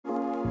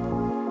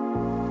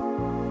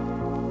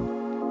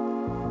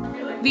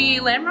The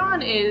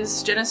Lamron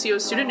is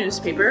Geneseo's student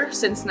newspaper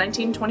since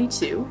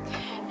 1922,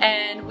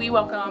 and we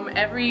welcome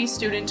every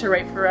student to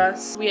write for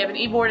us. We have an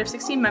e-board of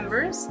 16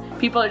 members.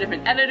 People are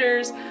different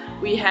editors.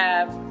 We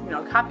have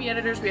copy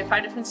editors. We have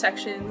 5 different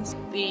sections.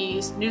 The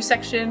news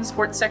section,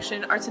 sports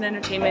section, arts and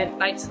entertainment,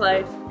 night's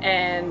life,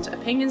 and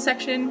opinion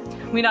section.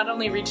 We not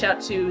only reach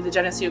out to the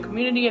Geneseo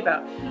community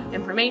about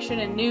information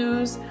and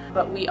news,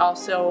 but we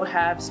also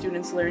have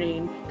students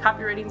learning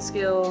copywriting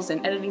skills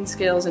and editing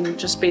skills and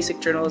just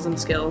basic journalism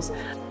skills.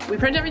 We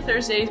print every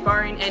Thursday,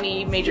 barring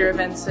any major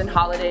events and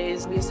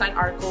holidays. We assign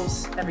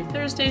articles every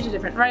Thursday to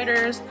different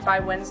writers.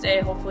 By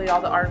Wednesday, hopefully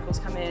all the articles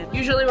come in.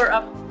 Usually we're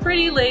up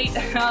pretty late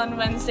on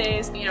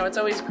Wednesdays. It's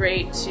always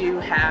great to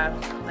have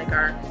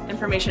our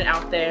information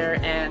out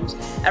there, and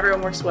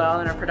everyone works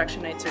well, and our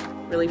production nights are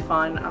really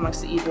fun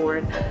amongst the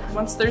e-board.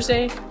 Once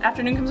Thursday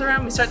afternoon comes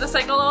around, we start the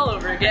cycle all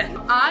over again.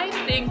 I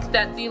think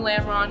that the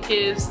Lamron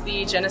gives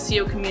the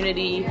Geneseo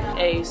community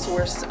a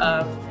source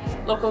of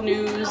local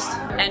news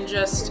and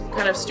just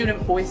kind of student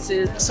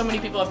voices. So many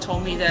people have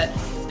told me that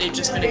they've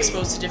just been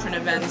exposed to different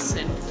events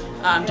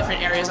and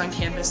different areas on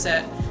campus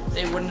that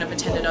they wouldn't have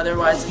attended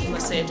otherwise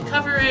unless they had to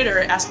cover it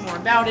or ask more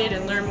about it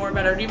and learn more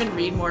about it or even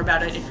read more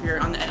about it if you're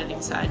on the editing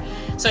side.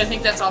 So I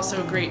think that's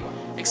also a great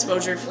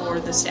exposure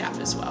for the staff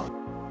as well.